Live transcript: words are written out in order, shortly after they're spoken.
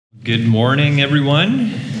Good morning,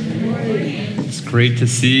 everyone. Good morning. It's great to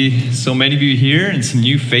see so many of you here and some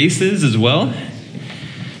new faces as well.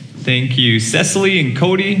 Thank you, Cecily and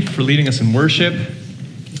Cody, for leading us in worship.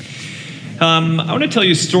 I want to tell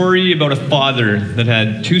you a story about a father that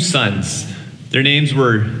had two sons. Their names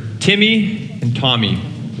were Timmy and Tommy.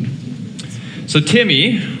 So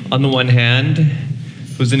Timmy, on the one hand,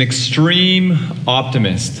 was an extreme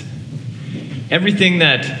optimist. Everything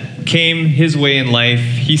that came his way in life,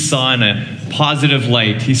 he saw in a positive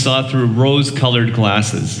light. He saw through rose-colored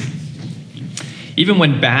glasses. Even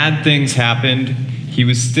when bad things happened, he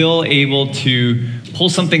was still able to pull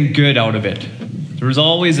something good out of it. There was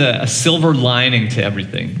always a silver lining to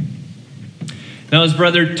everything. Now his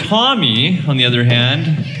brother Tommy, on the other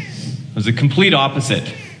hand, was a complete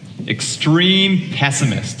opposite. Extreme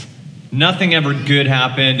pessimist. Nothing ever good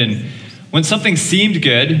happened, and when something seemed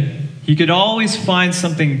good, he could always find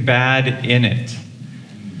something bad in it.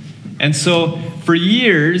 And so for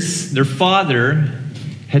years, their father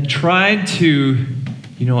had tried to,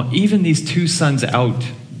 even these two sons out.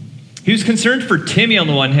 He was concerned for Timmy on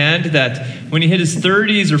the one hand, that when he hit his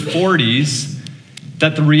 30s or 40s,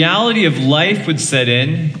 that the reality of life would set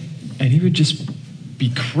in and he would just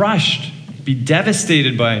be crushed, be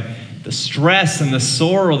devastated by the stress and the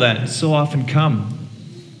sorrow that so often come.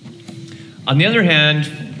 On the other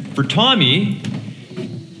hand, for Tommy,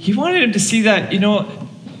 he wanted him to see that,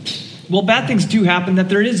 bad things do happen, that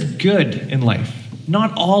there is good in life.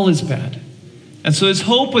 Not all is bad. And so his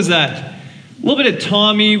hope was that a little bit of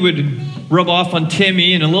Tommy would rub off on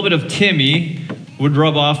Timmy, and a little bit of Timmy would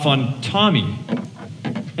rub off on Tommy.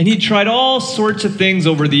 And he tried all sorts of things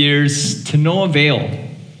over the years to no avail.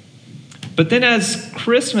 But then as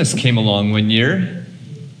Christmas came along one year,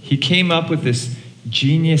 he came up with this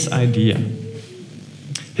genius idea.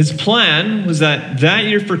 His plan was that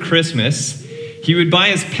year for Christmas, he would buy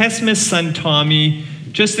his pessimist son Tommy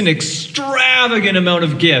just an extravagant amount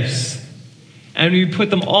of gifts. And we would put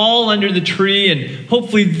them all under the tree, and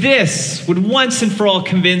hopefully this would once and for all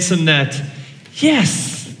convince him that,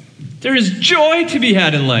 yes, there is joy to be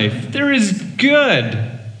had in life. There is good.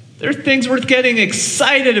 There are things worth getting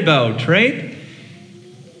excited about, right?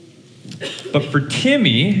 But for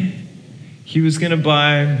Timmy, he was going to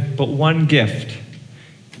buy but one gift.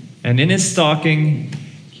 And in his stocking,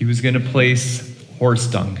 he was going to place horse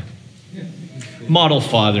dung. Model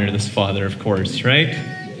father, this father, of course, right?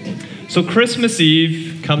 So Christmas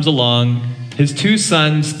Eve comes along, his two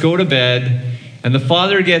sons go to bed, and the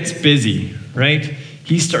father gets busy, right?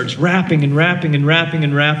 He starts wrapping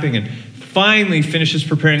and finally finishes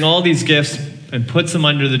preparing all these gifts and puts them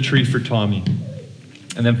under the tree for Tommy.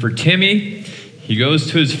 And then for Timmy, he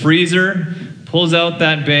goes to his freezer, pulls out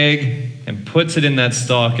that bag, and puts it in that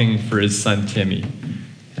stocking for his son Timmy.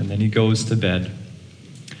 And then he goes to bed.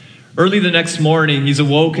 Early the next morning, he's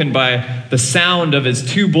awoken by the sound of his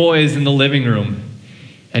two boys in the living room.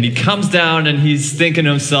 And he comes down and he's thinking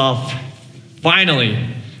to himself, finally,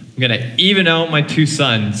 I'm going to even out my two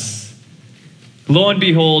sons. Lo and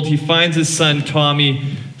behold, he finds his son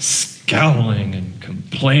Tommy scowling and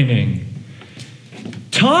complaining.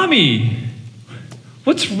 Tommy,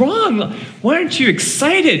 what's wrong? Why aren't you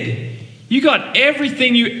excited? You got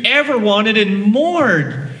everything you ever wanted and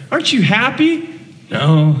more. Aren't you happy?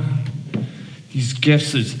 No. These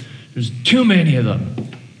gifts, there's too many of them.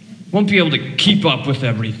 Won't be able to keep up with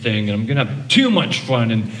everything, and I'm going to have too much fun,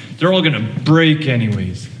 and they're all going to break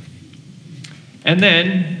anyways. And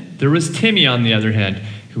then there was Timmy on the other hand,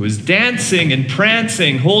 who was dancing and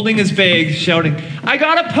prancing, holding his bag, shouting, I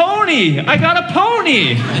got a pony! I got a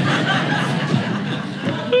pony!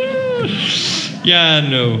 Yeah,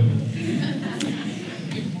 no.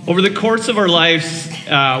 Over the course of our lives,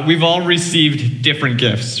 we've all received different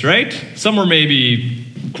gifts, right? Some were maybe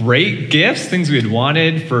great gifts, things we had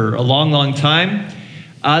wanted for a long, long time.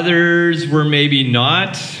 Others were maybe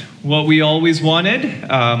not what we always wanted.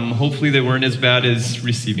 Hopefully they weren't as bad as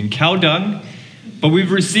receiving cow dung. But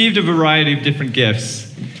we've received a variety of different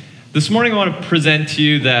gifts. This morning I want to present to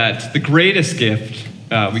you that the greatest gift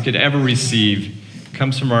we could ever receive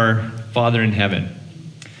comes from our Father in heaven.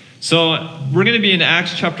 So we're going to be in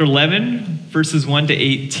Acts chapter 11, verses 1 to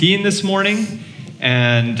 18 this morning.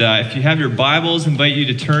 And if you have your Bibles, I invite you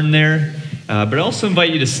to turn there. But I also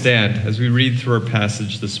invite you to stand as we read through our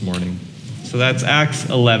passage this morning. So that's Acts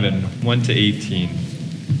 11, 1 to 18.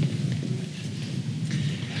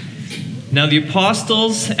 Now the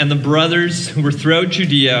apostles and the brothers who were throughout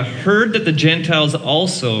Judea heard that the Gentiles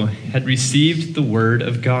also had received the word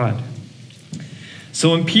of God.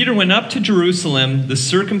 So when Peter went up to Jerusalem, the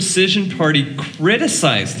circumcision party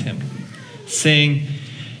criticized him, saying,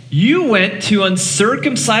 You went to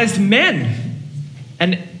uncircumcised men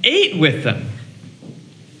and ate with them."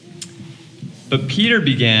 But Peter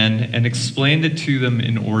began and explained it to them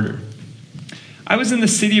in order. "I was in the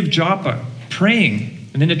city of Joppa, praying,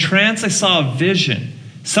 and in a trance I saw a vision,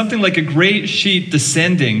 something like a great sheet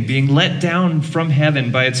descending, being let down from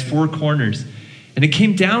heaven by its four corners, and it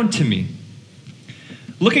came down to me.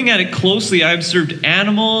 Looking at it closely, I observed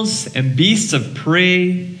animals and beasts of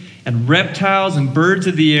prey, and reptiles and birds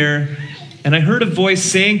of the air, and I heard a voice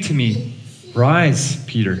saying to me, 'Rise,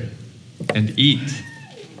 Peter, and eat.'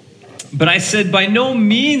 But I said, 'By no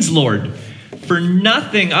means, Lord, for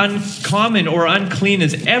nothing uncommon or unclean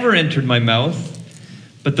has ever entered my mouth.'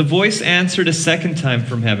 But the voice answered a second time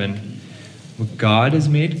from heaven, 'What God has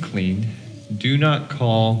made clean, do not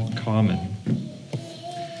call common.'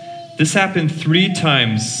 This happened 3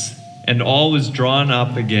 times, and all was drawn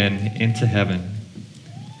up again into heaven.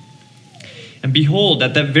 And behold,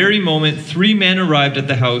 at that very moment, 3 men arrived at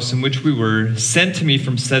the house in which we were, sent to me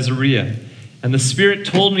from Caesarea. And the Spirit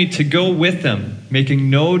told me to go with them,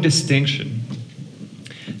 making no distinction.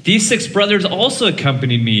 These 6 brothers also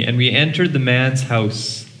accompanied me, and we entered the man's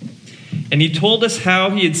house. And he told us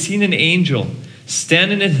how he had seen an angel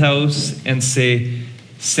stand in his house and say,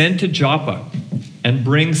 'Send to Joppa and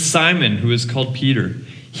bring Simon, who is called Peter.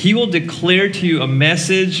 He will declare to you a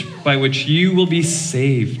message by which you will be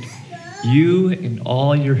saved, you and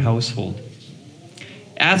all your household.'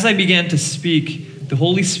 As I began to speak, the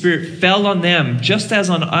Holy Spirit fell on them, just as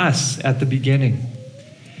on us at the beginning.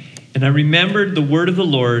 And I remembered the word of the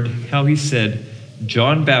Lord, how he said,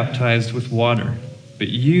 'John baptized with water, but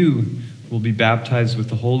you will be baptized with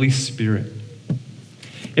the Holy Spirit.'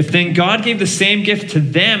 If then God gave the same gift to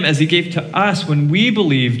them as he gave to us when we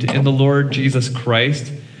believed in the Lord Jesus Christ,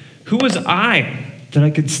 who was I that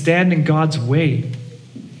I could stand in God's way?"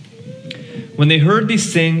 When they heard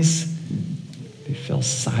these things, they fell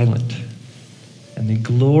silent. And they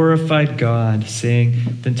glorified God, saying,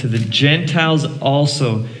 "Then to the Gentiles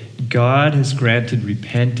also God has granted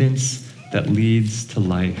repentance that leads to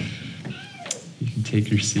life." You can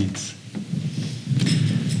take your seats.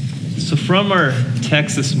 So from our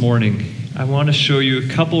text this morning, I want to show you a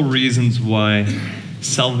couple reasons why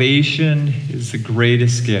salvation is the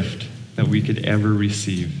greatest gift that we could ever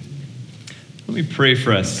receive. Let me pray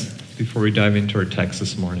for us before we dive into our text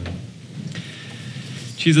this morning.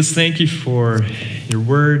 Jesus, thank you for your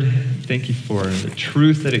word. Thank you for the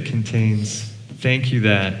truth that it contains. Thank you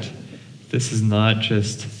that this is not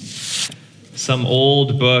just some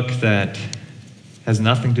old book that has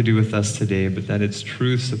nothing to do with us today, but that its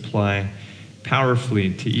truths apply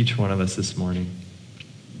powerfully to each one of us this morning.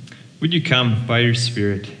 Would you come by your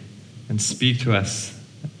Spirit and speak to us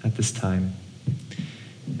at this time?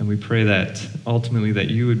 And we pray that ultimately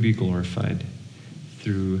that you would be glorified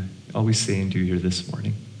through all we say and do here this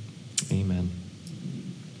morning. Amen.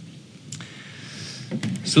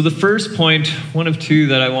 So the first point, one of 2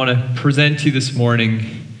 that I want to present to you this morning,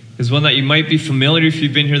 is one that you might be familiar if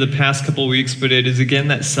you've been here the past couple of weeks, but it is again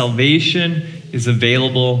that salvation is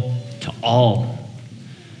available to all.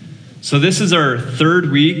 So this is our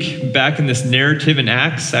 3rd week back in this narrative in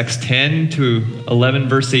Acts 10 to 11,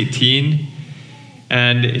 verse 18.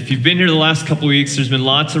 And if you've been here the last couple of weeks, there's been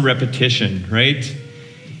lots of repetition, right?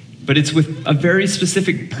 But it's with a very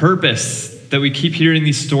specific purpose that we keep hearing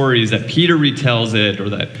these stories, that Peter retells it, or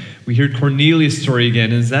that we hear Cornelius' story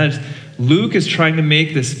again, is that Luke is trying to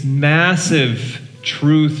make this massive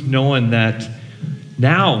truth known that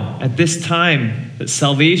now, at this time, that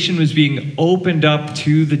salvation was being opened up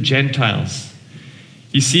to the Gentiles.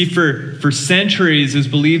 You see, for centuries, it was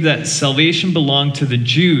believed that salvation belonged to the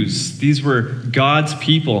Jews. These were God's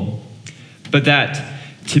people. But that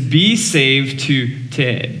to be saved, to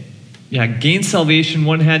gain salvation,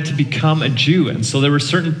 one had to become a Jew. And so there were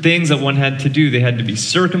certain things that one had to do. They had to be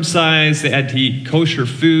circumcised. They had to eat kosher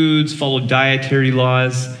foods, follow dietary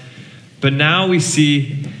laws. But now we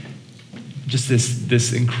see just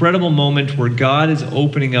this incredible moment where God is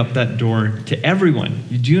opening up that door to everyone.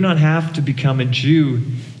 You do not have to become a Jew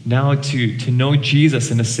now to know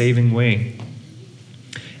Jesus in a saving way.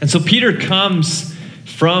 And so Peter comes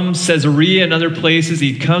from Caesarea and other places.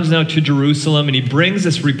 He comes now to Jerusalem and he brings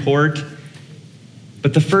this report.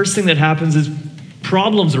 But the first thing that happens is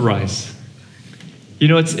problems arise. You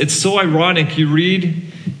know, it's so ironic. You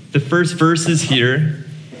read the first verses here,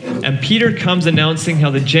 and Peter comes announcing how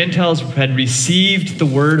the Gentiles had received the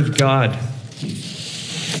word of God.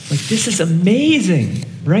 Like, this is amazing,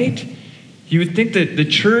 right? You would think that the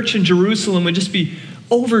church in Jerusalem would just be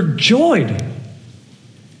overjoyed.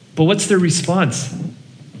 But what's their response?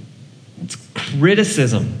 It's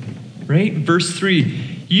criticism, right? Verse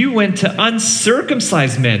 3, you went to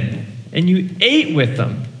uncircumcised men and you ate with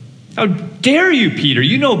them. How dare you, Peter?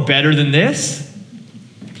 You know better than this.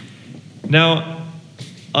 Now,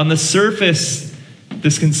 on the surface,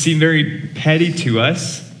 this can seem very petty to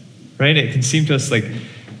us, right? It can seem to us like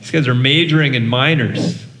these guys are majoring in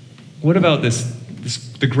minors. What about this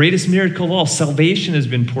the greatest miracle of all? Salvation has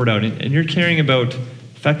been poured out, and you're caring about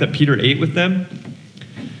the fact that Peter ate with them?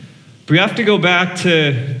 But we have to go back to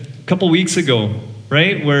a couple weeks ago,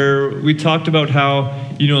 right, where we talked about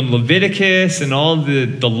how, in Leviticus and all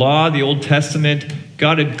the law, the Old Testament,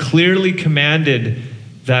 God had clearly commanded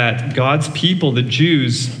that God's people, the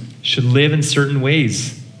Jews, should live in certain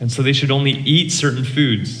ways. And so they should only eat certain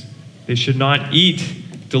foods. They should not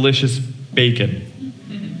eat delicious bacon.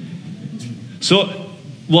 So,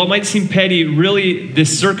 while it might seem petty, really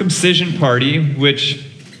this circumcision party, which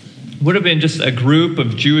would have been just a group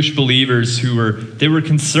of Jewish believers who were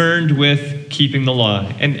concerned with keeping the law.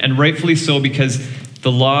 And rightfully so, because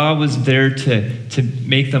the law was there to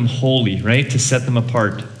make them holy, right? To set them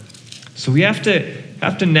apart. So we have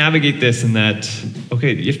to navigate this in that,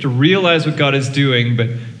 okay, you have to realize what God is doing, but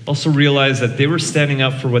also realize that they were standing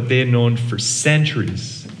up for what they had known for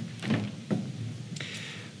centuries.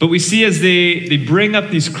 But we see as they bring up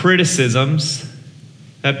these criticisms,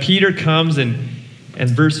 that Peter comes and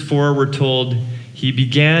verse 4, we're told, he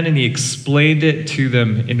began and he explained it to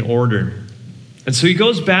them in order. And so he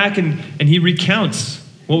goes back and he recounts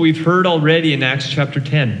what we've heard already in Acts chapter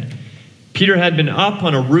 10. Peter had been up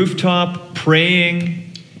on a rooftop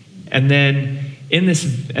praying, and then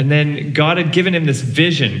God had given him this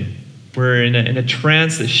vision where in a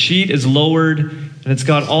trance the sheet is lowered and it's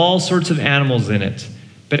got all sorts of animals in it,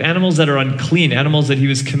 but animals that are unclean, animals that he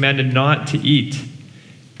was commanded not to eat.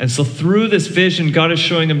 And so through this vision, God is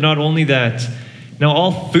showing him not only that now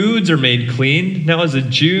all foods are made clean, now as a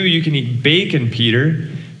Jew you can eat bacon, Peter,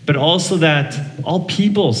 but also that all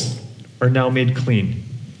peoples are now made clean.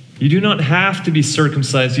 You do not have to be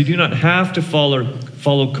circumcised. You do not have to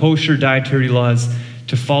follow kosher dietary laws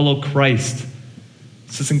to follow Christ.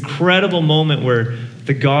 It's this incredible moment where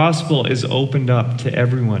the gospel is opened up to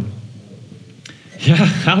everyone. Yeah,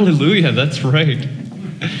 hallelujah, that's right.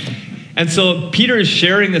 And so Peter is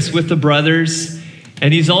sharing this with the brothers,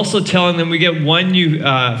 and he's also telling them, we get one new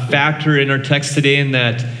factor in our text today in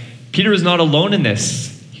that Peter is not alone in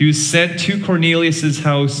this. He was sent to Cornelius'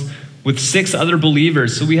 house with 6 other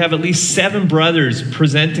believers. So we have at least 7 brothers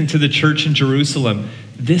presenting to the church in Jerusalem.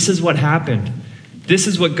 This is what happened. This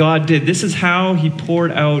is what God did. This is how he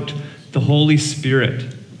poured out the Holy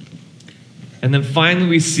Spirit. And then finally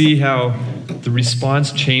we see how the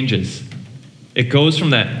response changes. It goes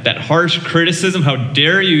from that harsh criticism, how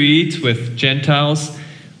dare you eat with Gentiles,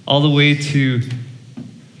 all the way to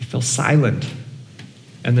they fell silent.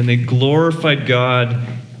 And then they glorified God,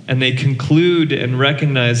 and they conclude and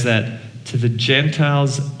recognize that to the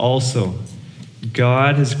Gentiles also,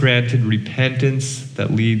 God has granted repentance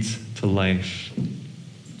that leads to life.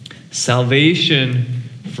 Salvation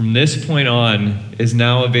from this point on is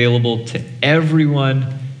now available to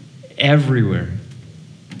everyone, everywhere.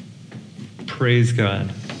 Praise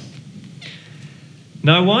God.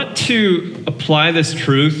 Now I want to apply this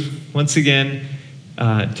truth, once again,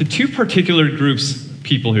 to 2 particular groups of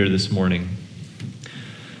people here this morning.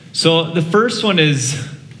 So the first one is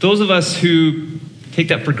those of us who take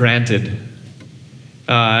that for granted.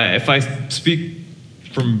 If I speak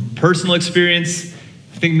from personal experience,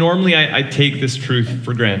 I think normally I take this truth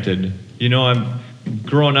for granted. I'm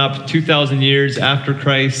growing up 2,000 years after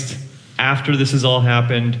Christ, after this has all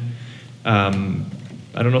happened. I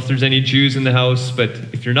don't know if there's any Jews in the house, but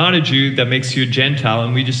if you're not a Jew, that makes you a Gentile,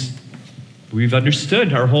 and we've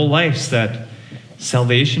understood our whole lives that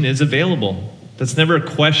salvation is available. That's never a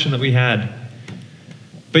question that we had.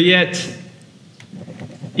 But yet,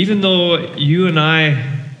 even though you and I,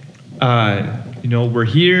 we're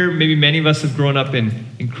here, maybe many of us have grown up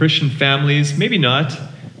in Christian families, maybe not,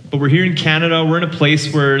 but we're here in Canada, we're in a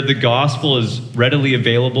place where the gospel is readily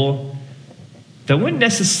available. That wouldn't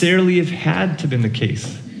necessarily have had to have been the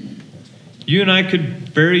case. You and I could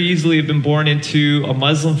very easily have been born into a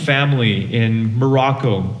Muslim family in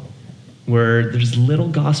Morocco, where there's little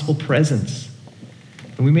gospel presence.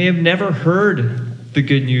 And we may have never heard the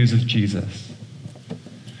good news of Jesus.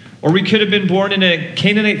 Or we could have been born in a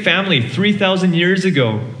Canaanite family 3,000 years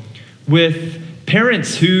ago with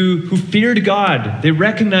parents who feared God. They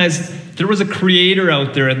recognized there was a creator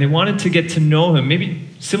out there and they wanted to get to know him, maybe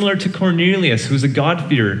similar to Cornelius, who was a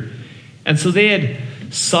God-fearer. And so they had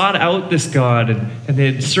sought out this God and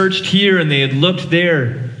they had searched here and they had looked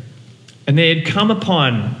there. And they had come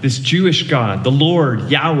upon this Jewish God, the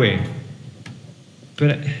Lord, Yahweh.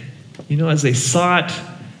 But, as they sought,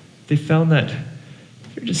 they found that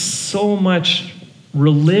there's just so much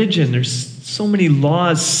religion. There's so many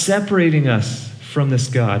laws separating us from this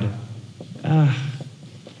God. I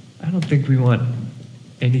don't think we want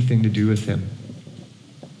anything to do with him.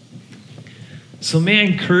 So may I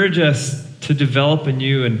encourage us to develop in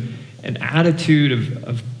you an attitude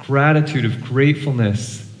of gratitude, of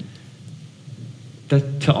gratefulness,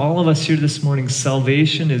 that to all of us here this morning,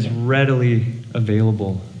 salvation is readily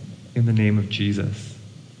available in the name of Jesus.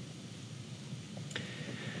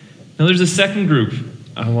 Now there's a second group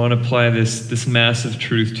I want to apply this massive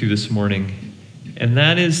truth to this morning, and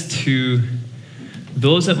that is to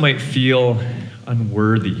those that might feel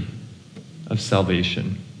unworthy of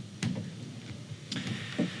salvation.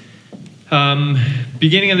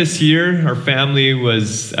 Beginning of this year, our family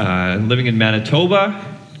was living in Manitoba.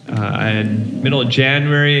 In middle of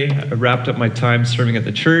January, I wrapped up my time serving at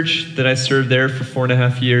the church that I served there for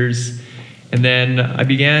 4.5 years. And then I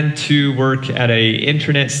began to work at a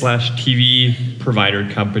internet/TV provider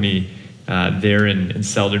company there in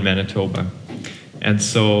southern Manitoba. And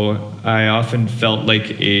so I often felt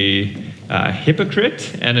like a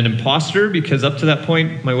hypocrite and an imposter, because up to that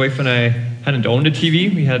point, my wife and I hadn't owned a TV.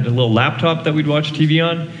 We had a little laptop that we'd watch TV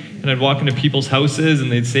on, and I'd walk into people's houses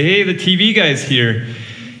and they'd say, "Hey, the TV guy's here."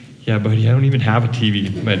 Yeah, buddy, I don't even have a TV,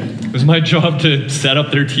 but it was my job to set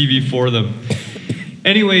up their TV for them.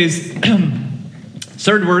 Anyways,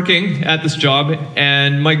 started working at this job,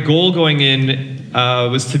 and my goal going in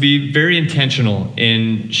was to be very intentional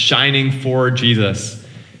in shining for Jesus.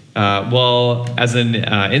 As an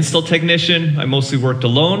install technician, I mostly worked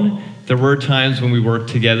alone. There were times when we worked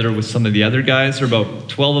together with some of the other guys. There were about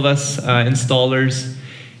 12 of us installers.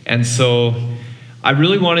 And so I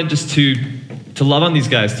really wanted just to love on these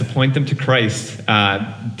guys, to point them to Christ.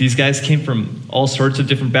 These guys came from all sorts of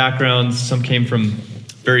different backgrounds. Some came from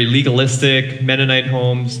very legalistic Mennonite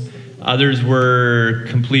homes. Others were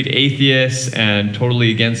complete atheists and totally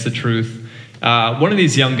against the truth. One of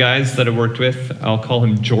these young guys that I worked with, I'll call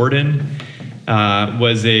him Jordan,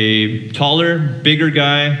 was a taller, bigger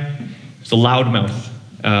guy. He was a loudmouth.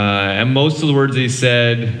 And most of the words he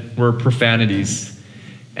said were profanities.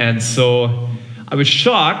 And so I was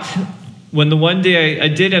shocked when the one day I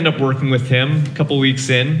did end up working with him, a couple weeks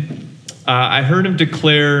in, I heard him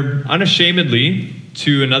declare unashamedly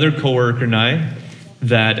to another coworker and I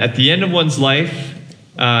that at the end of one's life,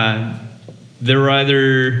 there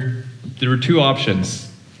were two options.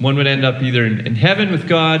 One would end up either in heaven with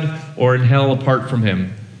God or in hell apart from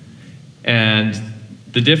him. And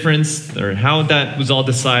the difference, or how that was all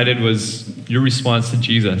decided, was your response to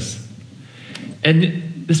Jesus.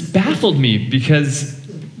 And this baffled me, because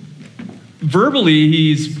verbally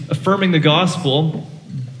he's affirming the gospel,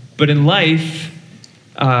 but in life,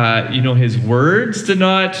 his words did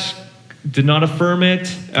not affirm it.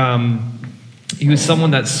 He was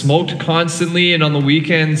someone that smoked constantly, and on the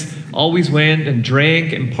weekends always went and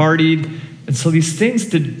drank and partied. And so these things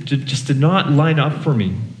just did not line up for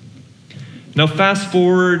me. Now fast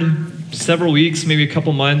forward several weeks, maybe a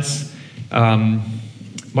couple months,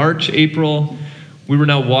 March, April, we were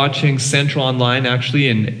now watching Central Online actually,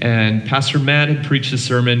 and Pastor Matt had preached a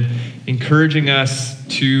sermon encouraging us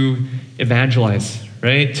to evangelize,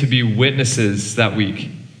 right? To be witnesses that week.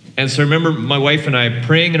 And so I remember my wife and I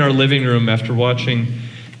praying in our living room after watching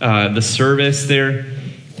the service there,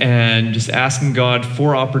 and just asking God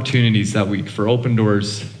for opportunities that week, for open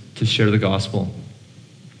doors to share the gospel.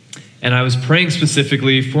 And I was praying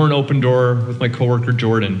specifically for an open door with my coworker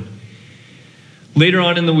Jordan. Later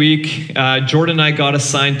on in the week, Jordan and I got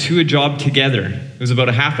assigned to a job together. It was about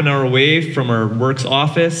a half an hour away from our works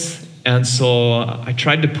office, and so I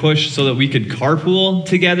tried to push so that we could carpool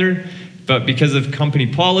together, but because of company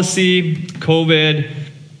policy, COVID,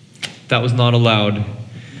 that was not allowed.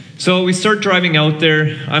 So we start driving out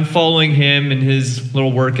there. I'm following him in his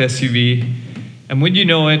little work SUV, and when you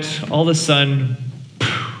know it, all of a sudden,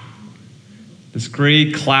 this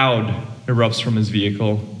gray cloud erupts from his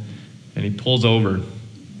vehicle, and he pulls over.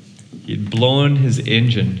 He had blown his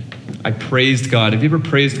engine. I praised God. Have you ever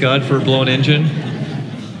praised God for a blown engine?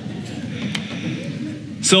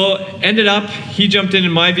 So ended up, he jumped in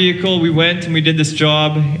my vehicle. We went and we did this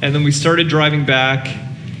job, and then we started driving back.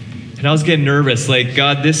 And I was getting nervous, like,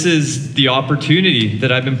 God, this is the opportunity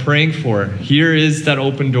that I've been praying for. Here is that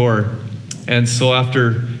open door. And so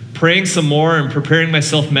after praying some more and preparing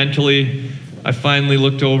myself mentally, I finally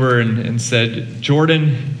looked over and said,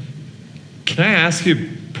 Jordan, can I ask you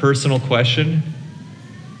a personal question?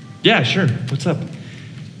 Yeah, sure. What's up?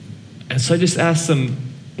 And so I just asked him,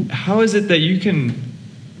 how is it that you can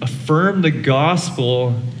affirm the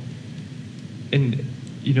gospel in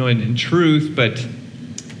in truth,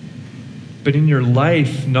 but in your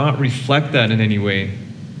life not reflect that in any way.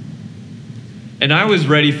 And I was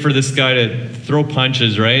ready for this guy to throw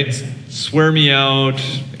punches, right? Swear me out,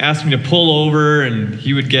 ask me to pull over, and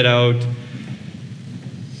he would get out.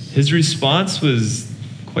 His response was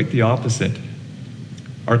quite the opposite.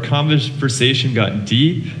 Our conversation got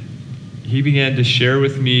deep. He began to share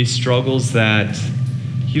with me struggles that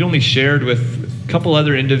he'd only shared with a couple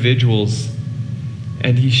other individuals.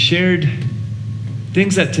 And he shared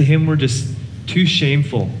things that to him were just too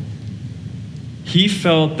shameful. He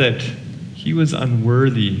felt that he was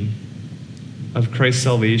unworthy of Christ's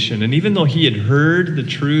salvation. And even though he had heard the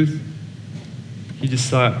truth, he just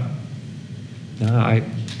thought, I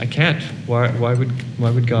can't. Why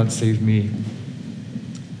would God save me?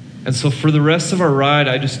 And so for the rest of our ride,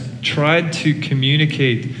 I just tried to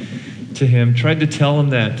communicate to him, tried to tell him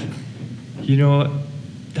that,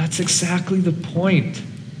 that's exactly the point.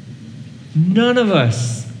 None of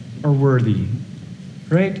us are worthy,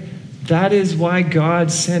 right? That is why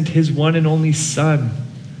God sent his one and only Son.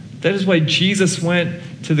 That is why Jesus went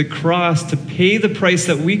to the cross to pay the price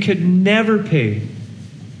that we could never pay.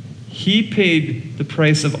 He paid the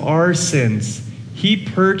price of our sins. He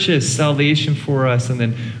purchased salvation for us and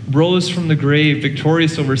then rose from the grave,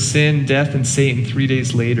 victorious over sin, death, and Satan 3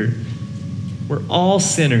 days later. We're all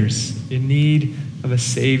sinners in need of a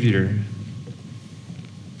Savior.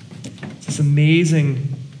 It's this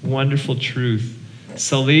amazing, wonderful truth.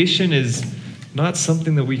 Salvation is not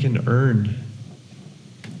something that we can earn.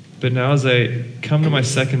 But now as I come to my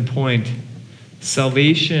second point,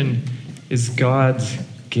 salvation is God's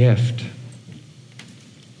gift.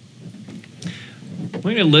 I'm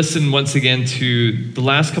going to listen once again to the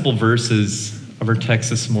last couple verses of our text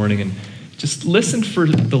this morning and just listen for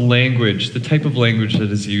the language, the type of language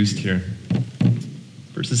that is used here.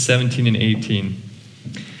 Verses 17 and 18.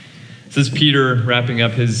 This is Peter wrapping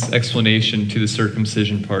up his explanation to the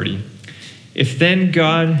circumcision party. If then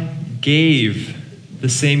God gave the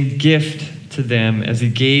same gift to them as he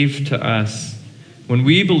gave to us when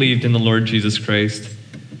we believed in the Lord Jesus Christ,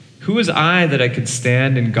 who was I that I could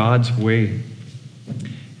stand in God's way?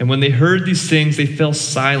 And when they heard these things, they fell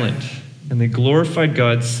silent, and they glorified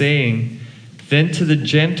God, saying, then to the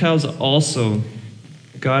Gentiles also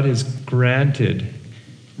God has granted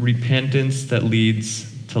repentance that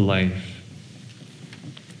leads to life.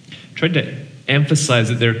 Tried to emphasize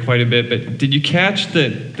it there quite a bit, but did you catch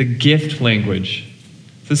the gift language?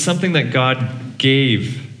 This is something that God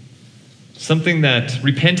gave, something that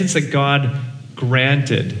repentance that God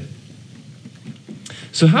granted.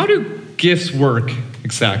 So how do gifts work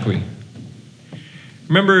exactly?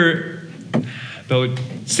 Remember about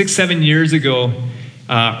 6-7 years ago,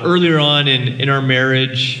 earlier on in our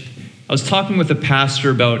marriage, I was talking with a pastor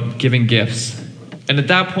about giving gifts. And at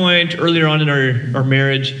that point, earlier on in our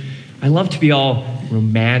marriage, I love to be all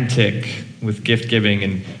romantic with gift giving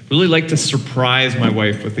and really like to surprise my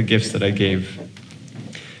wife with the gifts that I gave.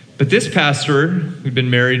 But this pastor, who'd been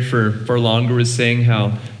married for far longer, was saying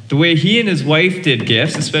how the way he and his wife did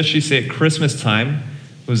gifts, especially say at Christmas time,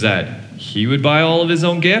 was that he would buy all of his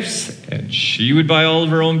own gifts and she would buy all of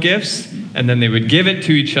her own gifts, and then they would give it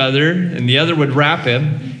to each other and the other would wrap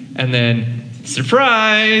him, and then,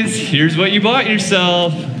 surprise, here's what you bought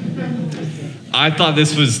yourself. I thought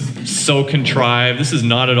this was so contrived. This is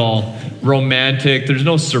not at all romantic. There's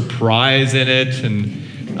no surprise in it.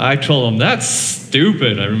 And I told him, that's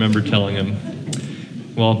stupid. I remember telling him.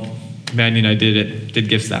 Well, Mandy and I did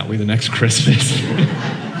gifts that way the next Christmas.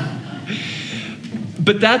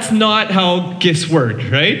 But that's not how gifts work,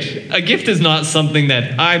 right? A gift is not something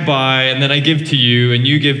that I buy and then I give to you and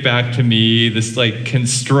you give back to me, this like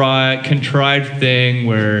contrived thing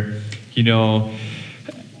where,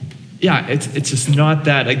 it's just not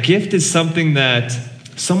that. A gift is something that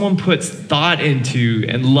someone puts thought into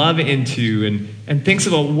and love into and thinks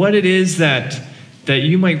about what it is that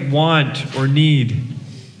you might want or need.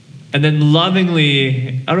 And then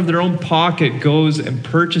lovingly, out of their own pocket, goes and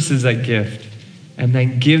purchases that gift and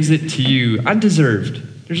then gives it to you,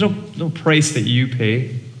 undeserved. There's no price that you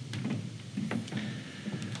pay.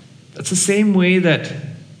 That's the same way that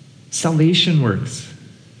salvation works,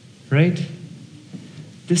 right?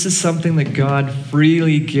 This is something that God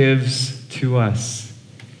freely gives to us.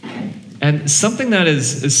 And something that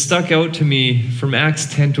is stuck out to me from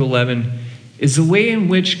Acts 10 to 11 is the way in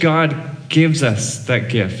which God gives us that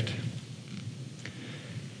gift.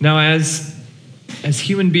 Now, as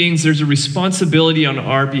human beings, there's a responsibility on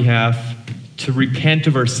our behalf to repent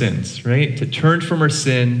of our sins, right? To turn from our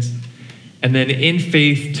sins, and then in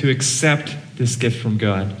faith to accept this gift from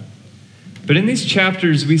God. But in these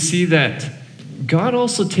chapters, we see that God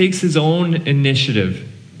also takes his own initiative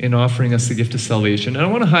in offering us the gift of salvation. And I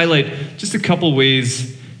want to highlight just a couple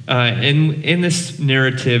ways in this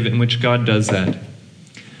narrative in which God does that.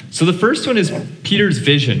 So the first one is Peter's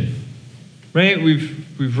vision, right?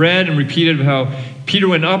 We've read and repeated how Peter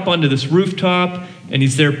went up onto this rooftop and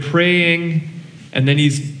he's there praying, and then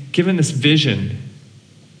he's given this vision.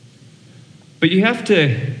 But you have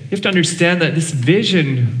to understand that this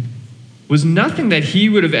vision was nothing that he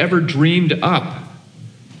would have ever dreamed up.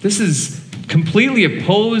 This is completely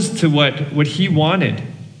opposed to what he wanted.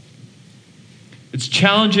 It's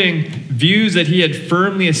challenging views that he had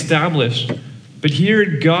firmly established. But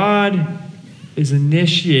here God is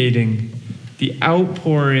initiating the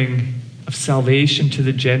outpouring of salvation to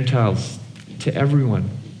the Gentiles, to everyone.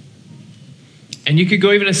 And you could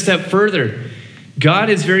go even a step further. God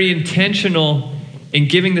is very intentional in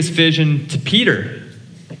giving this vision to Peter.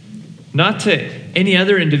 Not to any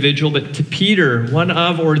other individual, but to Peter, one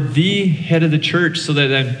of or the head of the church, so that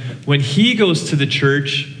then when he goes to the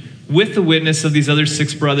church with the witness of these other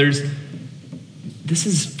 6 brothers, this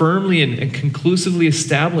is firmly and conclusively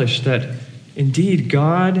established that indeed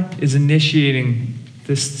God is initiating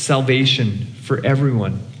this salvation for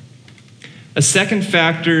everyone. A second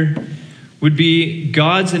factor would be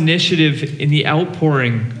God's initiative in the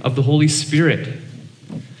outpouring of the Holy Spirit.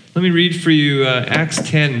 Let me read for you Acts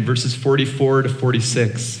 10, verses 44 to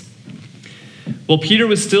 46. While Peter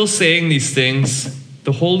was still saying these things,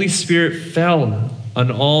 the Holy Spirit fell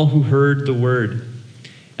on all who heard the word.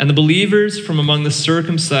 And the believers from among the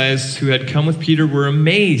circumcised who had come with Peter were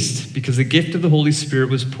amazed because the gift of the Holy Spirit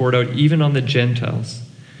was poured out even on the Gentiles.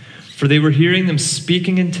 For they were hearing them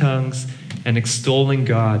speaking in tongues and extolling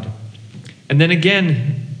God. And then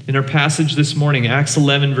again, in our passage this morning, Acts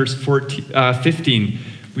 11, verse 15,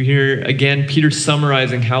 we hear again Peter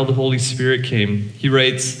summarizing how the Holy Spirit came. He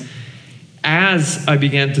writes, "As I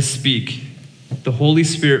began to speak, the Holy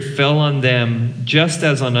Spirit fell on them just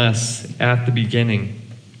as on us at the beginning."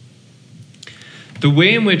 The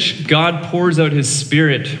way in which God pours out his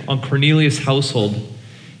Spirit on Cornelius' household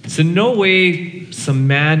is in no way some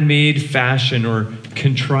man-made fashion or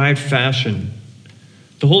contrived fashion.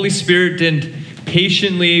 The Holy Spirit didn't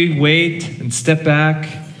patiently wait and step back,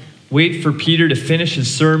 wait for Peter to finish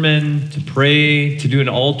his sermon, to pray, to do an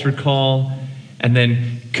altar call, and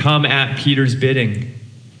then come at Peter's bidding.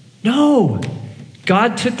 No,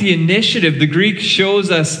 God took the initiative. The Greek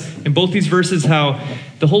shows us in both these verses how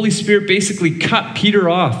the Holy Spirit basically cut Peter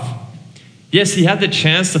off. Yes, he had the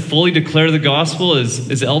chance to fully declare the gospel,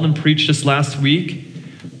 as Eldon preached just last week.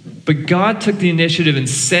 But God took the initiative in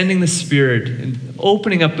sending the Spirit and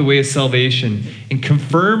opening up the way of salvation and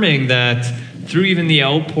confirming that through even the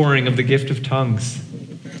outpouring of the gift of tongues.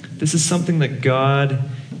 This is something that God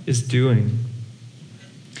is doing.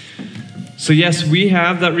 So yes, we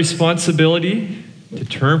have that responsibility to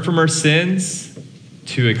turn from our sins,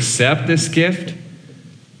 to accept this gift.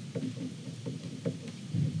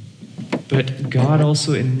 But God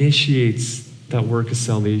also initiates that work of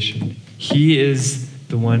salvation. He is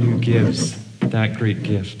the one who gives that great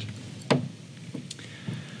gift. I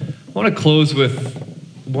want to close with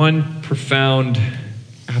one profound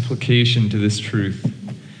application to this truth.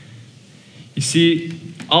 You see,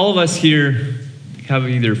 all of us here have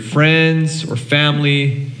either friends or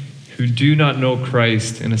family who do not know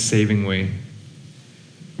Christ in a saving way.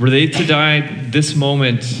 Were they to die this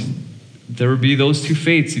moment, there would be those 2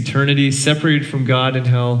 fates, eternity separated from God in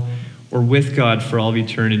hell, or with God for all of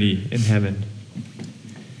eternity in heaven.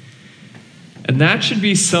 And that should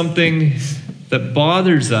be something that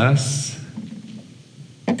bothers us,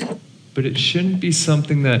 but it shouldn't be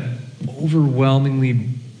something that overwhelmingly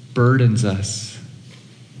burdens us.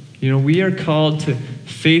 You know, we are called to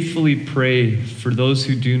faithfully pray for those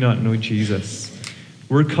who do not know Jesus.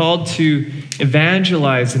 We're called to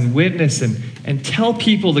evangelize and witness and tell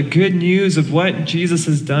people the good news of what Jesus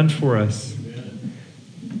has done for us.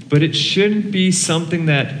 But it shouldn't be something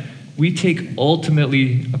that we take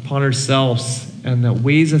ultimately upon ourselves and that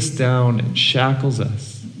weighs us down and shackles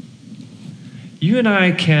us. You and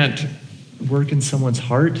I can't work in someone's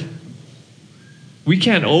heart. We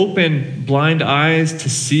can't open blind eyes to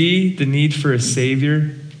see the need for a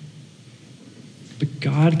Savior. But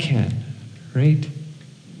God can, right?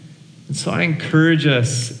 And so I encourage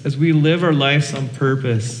us as we live our lives on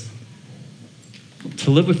purpose to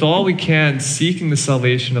live with all we can, seeking the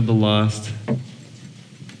salvation of the lost,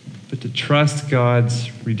 but to trust God's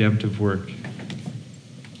redemptive work.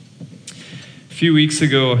 A few weeks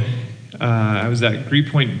ago, I was at Green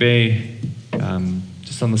Point Bay,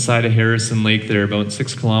 just on the side of Harrison Lake there, about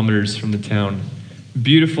 6 kilometers from the town.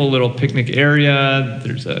 beautiful little picnic area.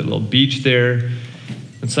 There's a little beach there.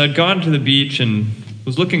 And so I'd gone to the beach and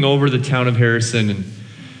was looking over the town of Harrison and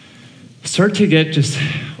started to get just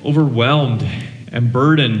overwhelmed and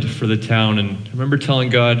burdened for the town. And I remember telling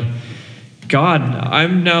God,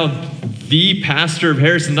 I'm now the pastor of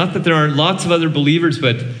Harrison. Not that there aren't lots of other believers,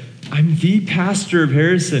 but I'm the pastor of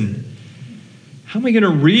Harrison. How am I going to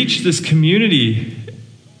reach this community?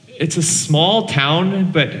 It's a small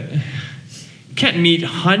town, but you can't meet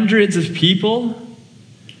hundreds of people.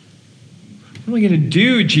 What am I going to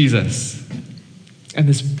do, Jesus? And I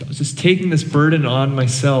was just taking this burden on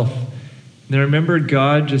myself. And I remember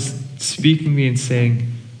God just speaking to me and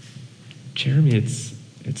saying, Jeremy,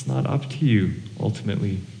 it's not up to you,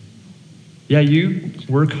 ultimately. Yeah, you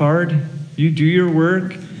work hard. You do your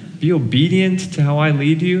work. Be obedient to how I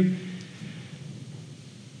lead you.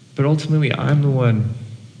 But ultimately, I'm the one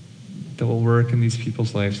that will work in these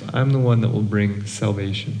people's lives. I'm the one that will bring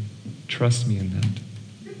salvation. Trust me in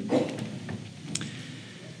that.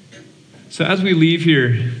 So as we leave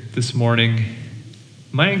here this morning,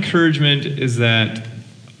 my encouragement is that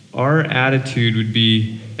our attitude would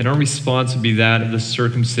be, and our response would be that of the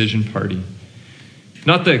circumcision party.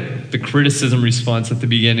 Not the criticism response at the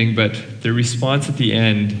beginning, but the response at the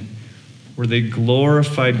end, where they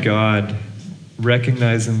glorified God,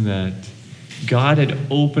 recognizing that God had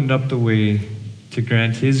opened up the way to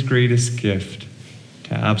grant his greatest gift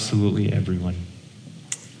to absolutely everyone.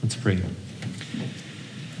 Let's pray.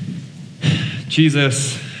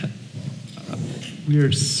 Jesus, we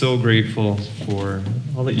are so grateful for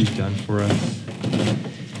all that you've done for us.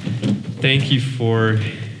 Thank you for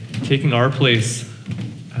taking our place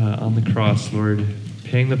on the cross, Lord,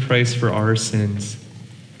 paying the price for our sins.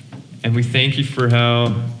 And we thank you for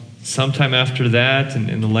how sometime after that, and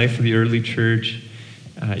in the life of the early church,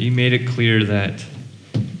 you made it clear that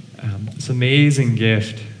this amazing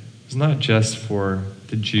gift was not just for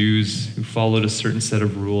the Jews who followed a certain set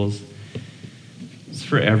of rules. It's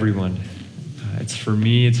for everyone. It's for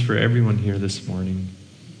me. It's for everyone here this morning.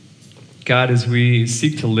 God, as we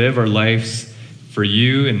seek to live our lives for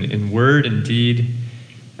you in word and deed,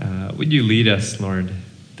 would you lead us, Lord,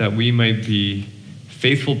 that we might be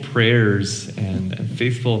faithful prayers and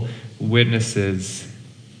faithful witnesses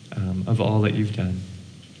of all that you've done.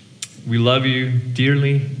 We love you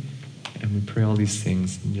dearly, and we pray all these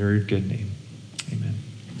things in your good name. Amen.